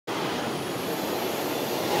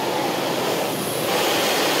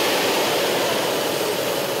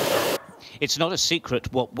It's not a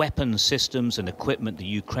secret what weapons systems and equipment the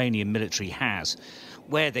Ukrainian military has.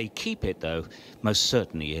 Where they keep it, though, most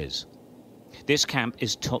certainly is. This camp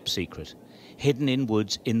is top secret, hidden in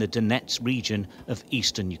woods in the Donetsk region of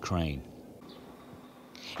eastern Ukraine.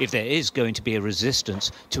 If there is going to be a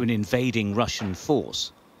resistance to an invading Russian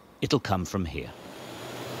force, it'll come from here.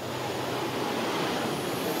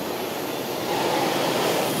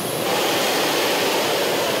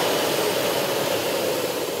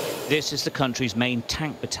 This is the country's main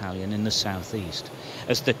tank battalion in the southeast.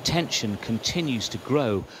 As the tension continues to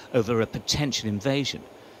grow over a potential invasion,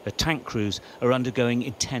 the tank crews are undergoing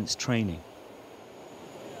intense training.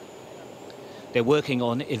 They're working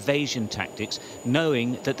on evasion tactics,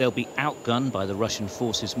 knowing that they'll be outgunned by the Russian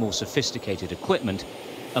forces' more sophisticated equipment,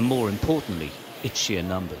 and more importantly, its sheer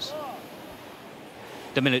numbers.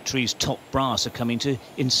 The military's top brass are coming to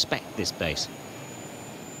inspect this base.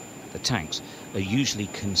 The tanks are usually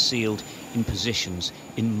concealed in positions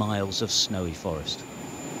in miles of snowy forest.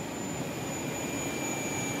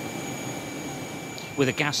 With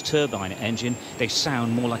a gas turbine engine, they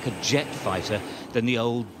sound more like a jet fighter than the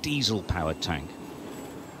old diesel-powered tank.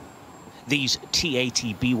 These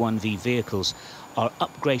T-80B1V vehicles are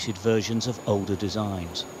upgraded versions of older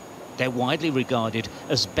designs. They're widely regarded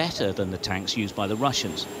as better than the tanks used by the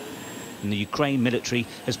Russians. And the Ukraine military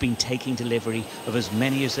has been taking delivery of as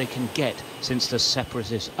many as they can get since the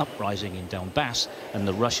separatist uprising in Donbass and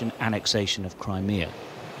the Russian annexation of Crimea.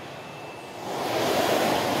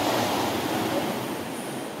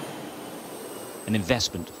 An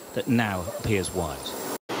investment that now appears wise.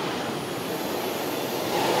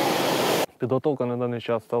 Підготовка на даний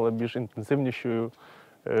час стала більш інтенсивнішою,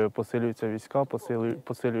 посилюються війська,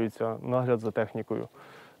 посилюється нагляд за технікою.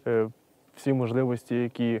 Всі можливості,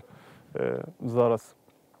 які зараз,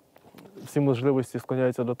 всі можливості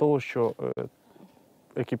склоняються до того, що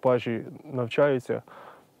екіпажі навчаються,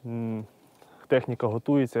 техніка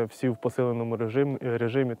готується, всі в посиленому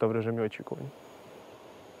режимі та в режимі очікування.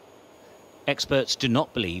 Experts do not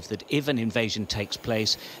believe that if an invasion takes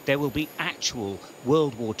place, there will be actual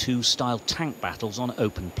World War II-style tank battles on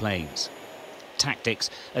open plains. Tactics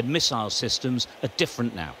and missile systems are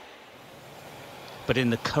different now. But in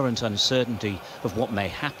the current uncertainty of what may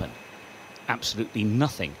happen, absolutely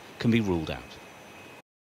nothing can be ruled out.